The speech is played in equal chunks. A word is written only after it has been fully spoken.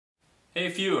Hey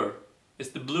viewer, is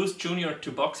the Blues Junior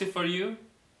too boxy for you?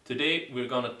 Today we're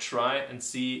gonna try and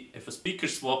see if a speaker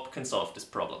swap can solve this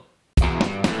problem.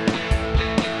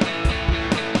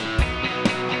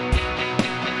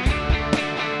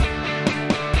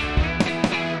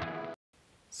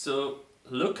 So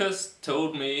Lukas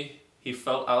told me he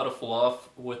fell out of love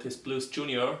with his Blues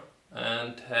Junior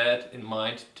and had in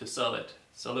mind to sell it.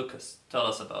 So Lukas, tell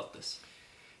us about this.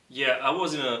 Yeah, I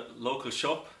was in a local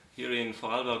shop here in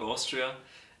Vorarlberg, Austria,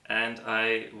 and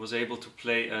I was able to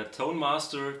play a Tone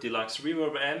Master Deluxe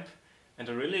Reverb amp, and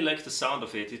I really liked the sound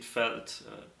of it. It felt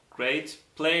great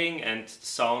playing, and the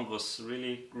sound was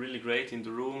really great in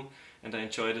the room, and I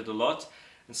enjoyed it a lot.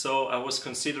 And so I was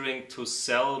considering to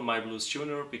sell my Blues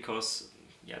Junior because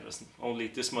there's only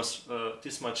this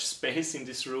much space in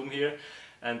this room here,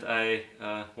 and I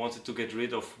wanted to get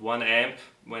rid of one amp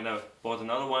when I bought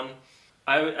another one.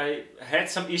 I had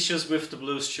some issues with the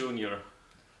Blues Junior.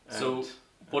 So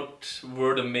what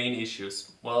were the main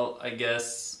issues? Well, I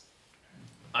guess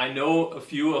I know a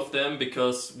few of them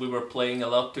because we were playing a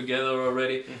lot together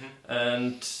already.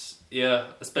 And yeah,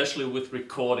 especially with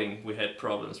recording we had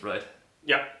problems, right?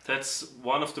 Yeah, that's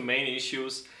one of the main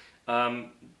issues. I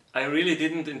really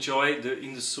didn't enjoy the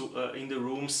in the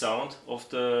room sound of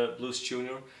the Blues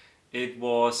Junior. It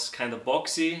was kind of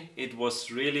boxy. It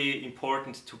was really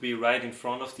important to be right in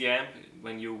front of the amp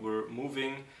when you were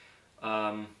moving.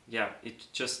 It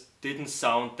just didn't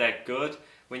sound that good.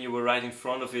 When you were right in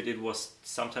front of it,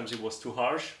 sometimes it was too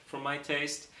harsh for my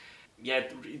taste. Yeah,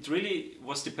 it really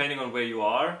was depending on where you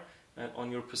are,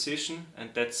 on your position, and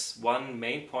that's one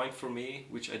main point for me,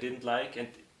 which I didn't like. And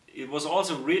it was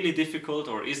also really difficult,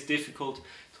 or is difficult,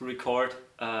 to record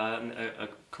a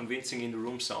convincing in the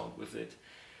room sound with it.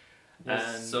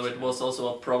 Yes, and so it was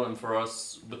also a problem for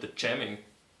us with the jamming.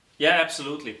 Yeah,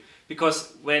 absolutely.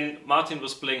 Because when Martin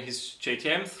was playing his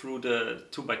JTM through the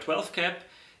 2x12 cap,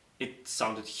 it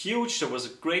sounded huge. There was a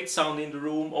great sound in the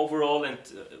room overall, and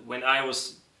when I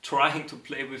was trying to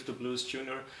play with the Blues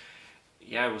Junior,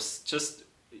 it was just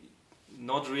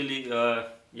not really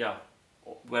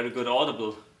very good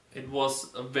audible. It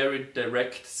was a very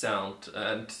direct sound,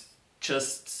 and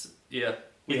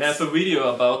we have a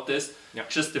video about this,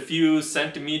 just a few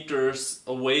centimeters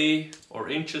away, or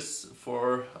inches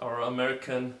for our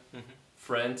American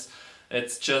friends.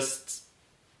 It's just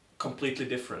completely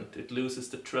different. It loses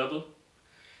the treble.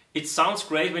 It sounds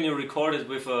great when you record it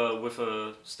with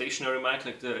a stationary mic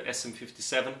like the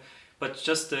SM57, but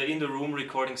just in the room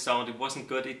recording sound, it wasn't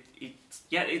good.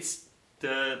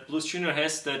 The Blues Junior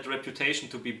has that reputation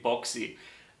to be boxy,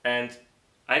 and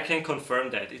I can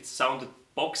confirm that. It sounded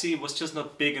boxy, it was just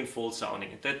not big and full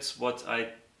sounding. That's what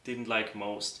I didn't like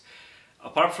most.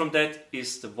 Apart from that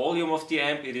is the volume of the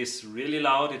amp. It is really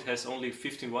loud. It has only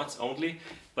 15 watts only,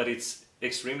 but it's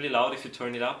extremely loud if you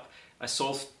turn it up. I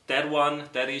solved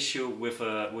that issue with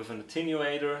an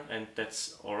attenuator, and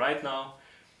that's alright now.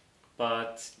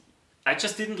 But I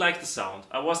just didn't like the sound.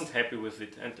 I wasn't happy with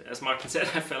it, and as Martin said,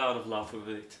 I fell out of love with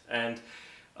it. And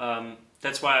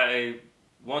that's why I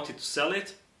wanted to sell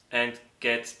it and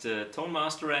get the Tone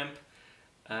Master amp.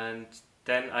 And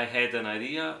then I had an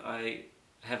idea. I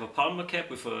have a Palmer cap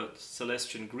with a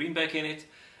Celestion Greenback in it,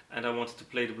 and I wanted to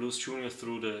play the Blues Junior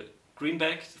through the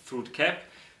Greenback, through the cap,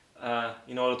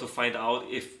 in order to find out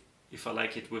if I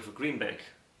like it with a Greenback.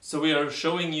 So we are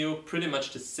showing you pretty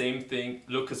much the same thing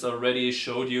Lukas already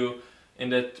showed you in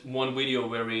that one video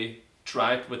where we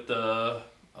tried with the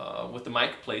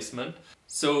mic placement.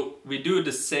 So we do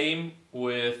the same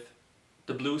with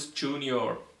the Blues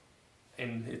Junior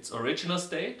in its original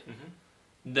state.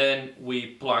 Then we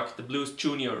plug the Blues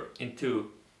Junior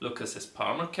into Lukas's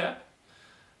Palmer cap,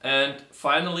 and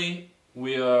finally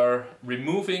we are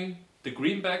removing the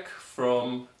Greenback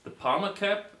from the Palmer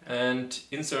cap and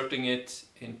inserting it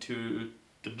into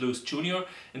the Blues Junior,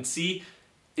 and see,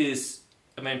 is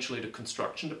eventually the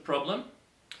construction the problem?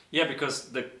 Yeah, because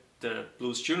the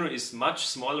Blues Junior is much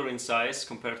smaller in size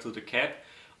compared to the cap.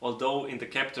 Although in the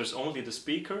cap there's only the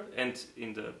speaker, and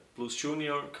in the Blues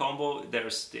Junior combo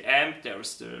there's the amp,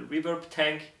 there's the reverb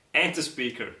tank and the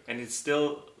speaker, and it's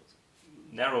still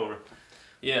narrower.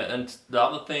 Yeah, and the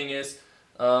other thing is,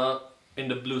 in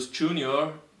the Blues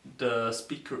Junior the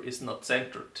speaker is not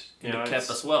centered in the cap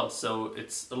as well, so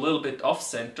it's a little bit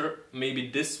off-center. Maybe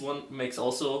this one makes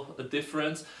also a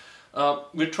difference.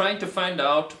 We're trying to find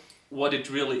out what it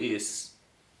really is.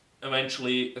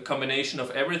 Eventually a combination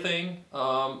of everything,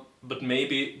 but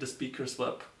maybe the speaker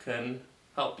swap can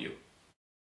help you.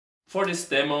 For this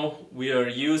demo we are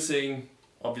using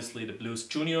obviously the Blues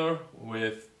Junior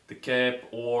with the cap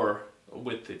or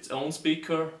with its own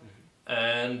speaker,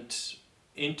 and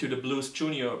into the Blues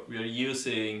Junior we are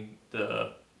using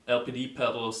the LPD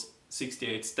pedals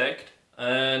 68 stacked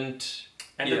and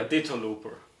a ditto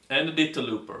looper. And a ditto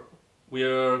looper.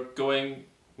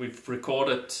 We've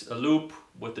recorded a loop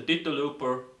with the ditto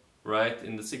looper right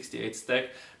in the 68 stack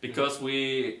because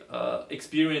we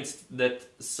experienced that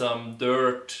some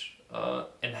dirt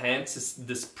enhances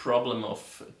this problem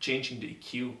of changing the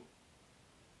EQ.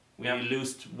 We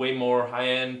lose way more high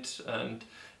end and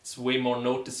it's way more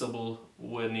noticeable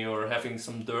when you're having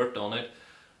some dirt on it,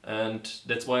 and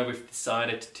that's why we've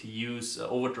decided to use an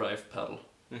overdrive pedal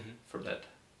for that.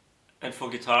 And for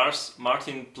guitars,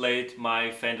 Martin played my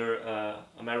Fender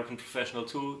American Professional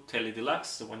 2 Tele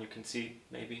Deluxe, the one you can see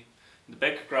maybe in the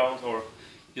background, or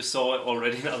you saw it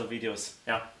already in other videos.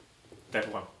 Yeah,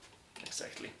 that one,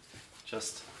 exactly,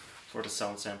 just for the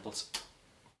sound samples.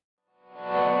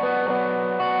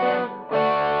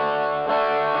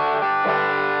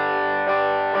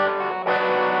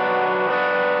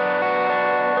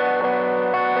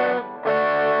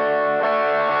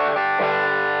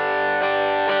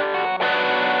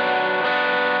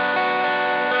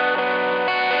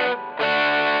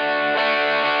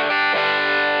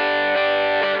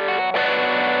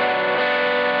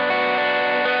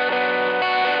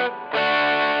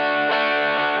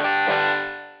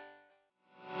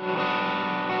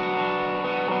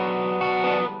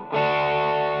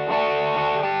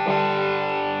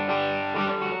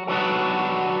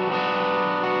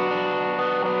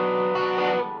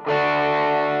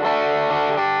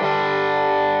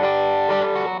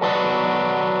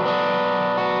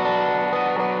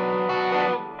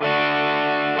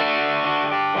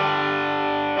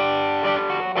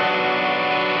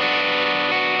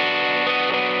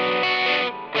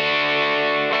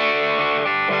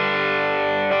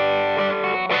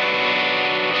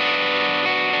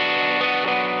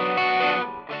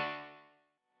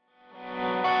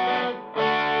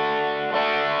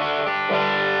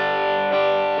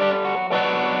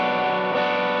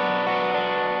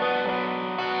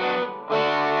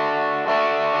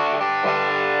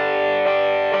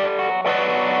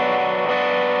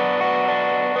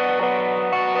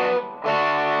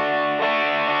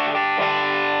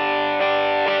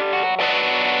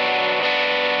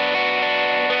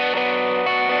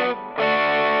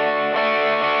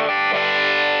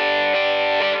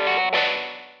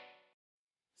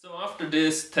 After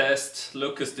this test,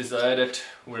 Lukas decided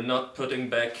we're not putting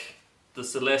back the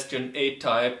Celestion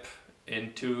A-type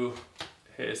into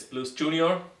his Blues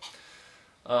Junior.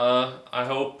 I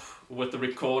hope with the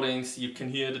recordings you can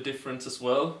hear the difference as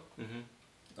well.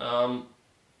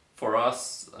 For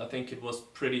us, I think it was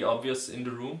pretty obvious in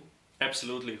the room.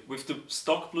 Absolutely. With the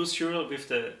stock Blues Junior, with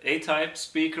the A-type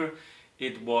speaker,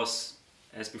 it was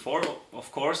as before,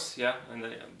 of course, yeah, and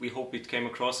we hope it came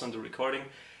across on the recording.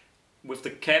 With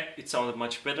the cap it sounded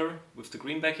much better with the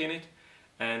greenback in it,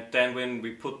 and then when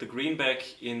we put the greenback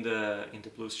in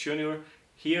the Blues Junior,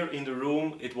 here in the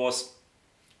room it was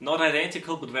not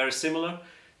identical but very similar.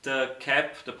 The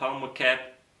cap, the Palmer cap,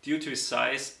 due to its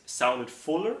size, sounded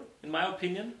fuller in my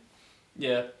opinion.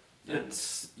 Yeah,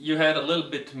 you had a little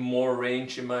bit more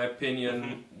range in my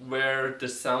opinion, where the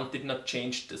sound did not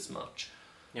change this much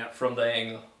from the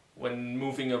angle when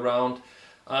moving around,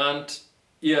 and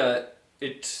yeah,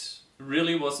 it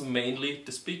really was mainly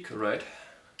the speaker, right?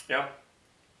 Yeah.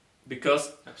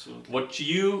 Because absolutely, what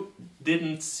you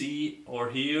didn't see or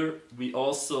hear, we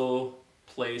also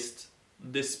placed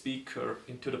this speaker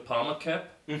into the Palmer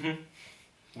cap.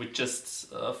 We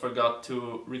just forgot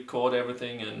to record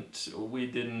everything, and we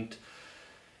didn't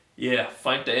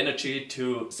find the energy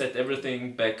to set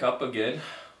everything back up again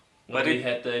when we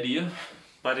had the idea.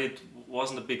 But it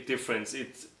wasn't a big difference.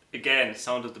 It again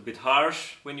sounded a bit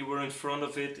harsh when you were in front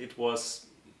of it. It was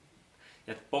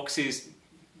boxy.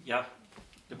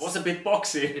 It was a bit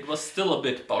boxy. It was still a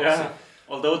bit boxy. Yeah.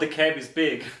 Although the cap is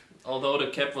big. Although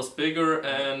the cap was bigger,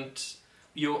 and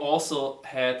you also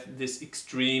had this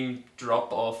extreme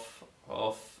drop off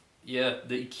of the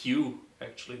EQ.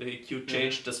 Actually, the EQ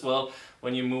changed as well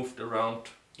when you moved around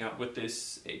with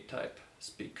this A-type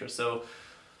speaker. So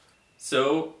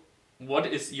what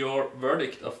is your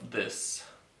verdict of this?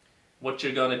 What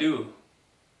you're gonna do?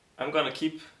 I'm gonna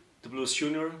keep the Blues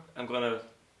Junior. I'm gonna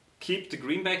keep the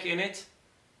greenback in it,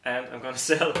 and I'm gonna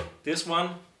sell this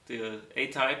one, the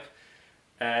A-type,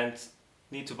 and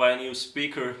need to buy a new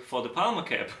speaker for the Palmer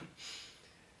cap.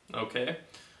 Okay.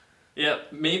 Yeah,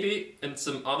 maybe in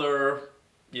some other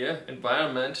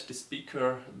environment the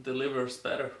speaker delivers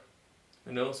better.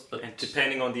 Who knows? But and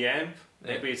depending on the amp,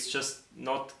 maybe it's just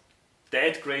not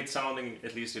that great sounding,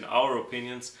 at least in our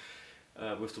opinions,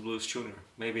 with the Blues Junior.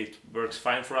 Maybe it works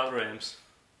fine for other amps.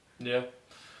 Yeah.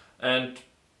 and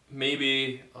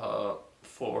maybe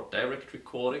for direct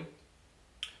recording.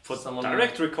 For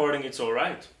direct recording, it's all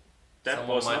right. That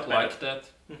was might not bad. like that.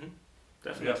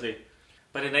 Definitely. Yeah.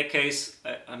 But in that case,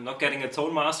 I'm not getting a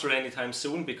tone master anytime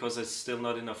soon because there's still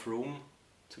not enough room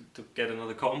to get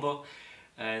another combo.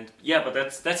 And yeah, but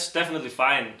that's definitely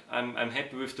fine. I'm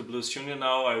happy with the Blues Junior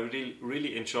now. I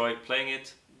really enjoy playing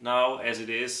it now as it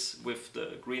is with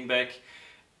the Greenback,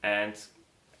 and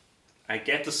I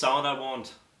get the sound I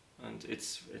want. And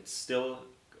it's still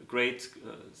a great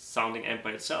sounding amp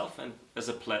by itself and as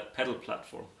a pedal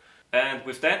platform. And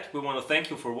with that, we want to thank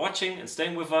you for watching and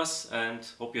staying with us, and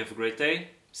hope you have a great day.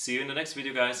 See you in the next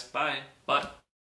video, guys. Bye. Bye.